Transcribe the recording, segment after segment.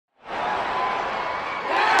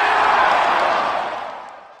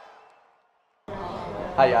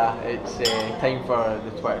Hiya, it's time for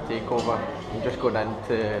the Twitter takeover. I'm just going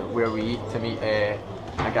into where we eat to meet a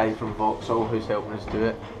guy from Vauxhall who's helping us do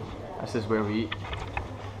it. This is where we eat.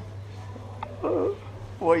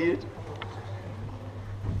 What are you?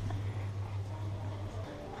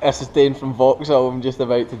 This is Dane from Vauxhall. I'm just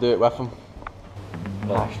about to do it with him.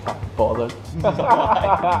 Hashtag bothered.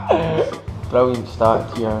 Brilliant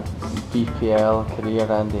start to your BPL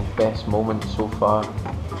career, Andy. Best moment so far.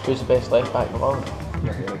 Who's the best left back in the world?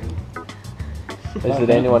 Is there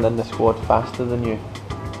anyone in the squad faster than you?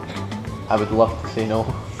 I would love to say no.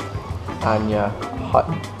 Anya,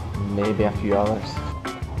 Hutton, maybe a few others.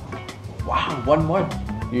 Wow,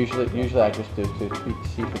 1-1. Usually I just do 2 tweets,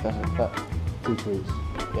 see if it doesn't fit. 2 tweets.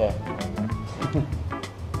 Yeah.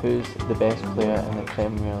 Who's the best player in the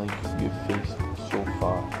Premier League you've faced so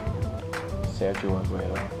far? Sergio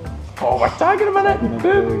Aguero. Oh, we're tagging him in it! Boom!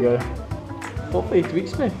 There we go. Hopefully he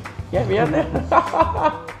tweets me. Get me in there.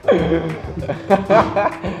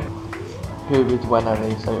 Who would win a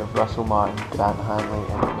race out of Russell Martin, Grant Hanley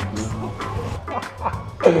and McGee?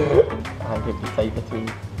 I think it'd be tight between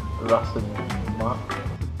Russ and Mark.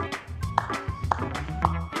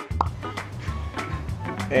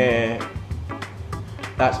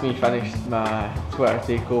 That's me finished my Twitter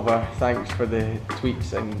takeover. Thanks for the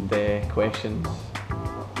tweets and the questions.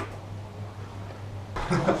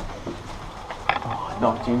 Oh no,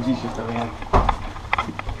 Jamesy's just away.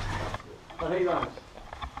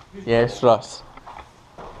 Yes, Russ.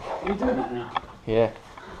 You doing it now? Yeah.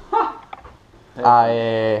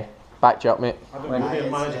 I backed you up, mate.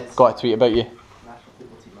 Got a tweet about you.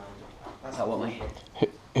 That's a lovely.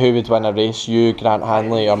 Who would win a race, you, Grant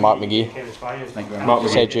Hanley, or Mark McGee? Mark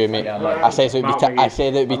Said you, mate. I said it would be. I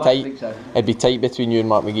said it would be tight. It'd be tight between you and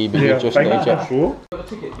Mark McGee, but you just edged it.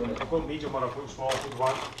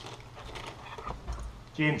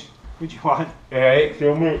 James, what do you want?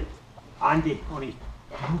 Tell me. Andy, honey.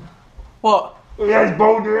 What? Yes,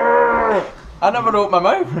 Baldy! I never opened my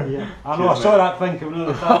mouth. Yeah. I know, I saw that thing coming out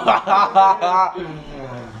of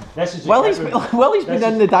the This is Willie's been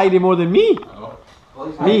in the diary more than me.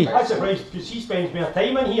 Me. I'm surprised because he spends more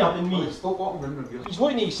time in here than me. He's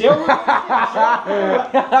looking at himself.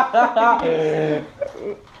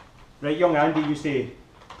 Right, young Andy used to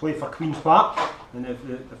play for Queen's Park in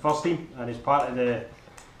the first team, and as part of the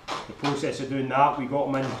process of doing that, we got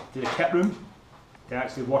him into the kit room to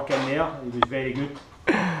actually work in there. He was very good.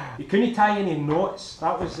 He couldn't tie any knots.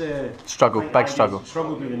 That was the struggle, big struggle.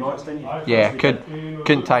 Struggled with the knots, didn't he? Yeah,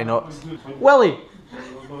 couldn't tie knots. Willie,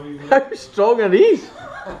 how strong are these?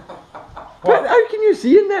 How can you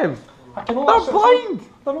see in them? They're blind.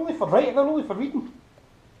 They're only for writing. They're only for reading.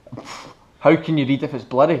 How can you read if it's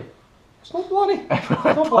blurry? It's not blurry. It's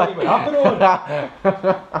not blurry with that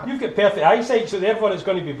on. You've got perfect eyesight, so therefore it's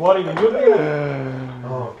going to be blurry when you're there.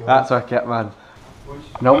 Oh, God. That's our kit, man.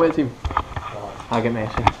 No, mate, team. I get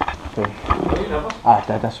Messi. I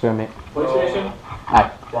did, I swear, mate. PlayStation?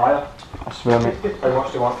 Aye. Liar. I swear, mate. How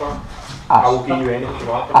much do you want for them? I will give you anything you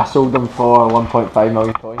want. I sold them for 1.5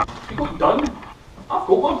 million coins. You got done? I've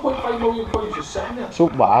got 1.5 million coins just sitting there. So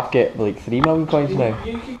what? I've got like 3 million coins now.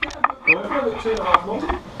 You could get about 2.5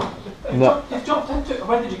 million. No. You've jumped into it.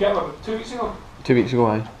 When did you get him? About 2 weeks ago? 2 weeks ago,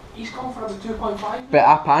 aye. He's gone for about 2.5. But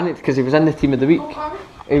I panicked because he was in the team of the week. Don't panic.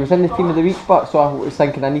 He was in the team of the week, but so I was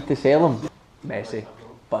thinking I need to sell him. Messi,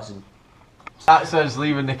 buzzing. That's us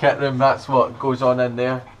leaving the kit room. That's what goes on in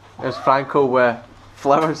there. There's Franco with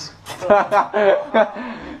flowers.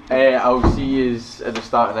 I'll see you at the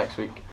start of next week.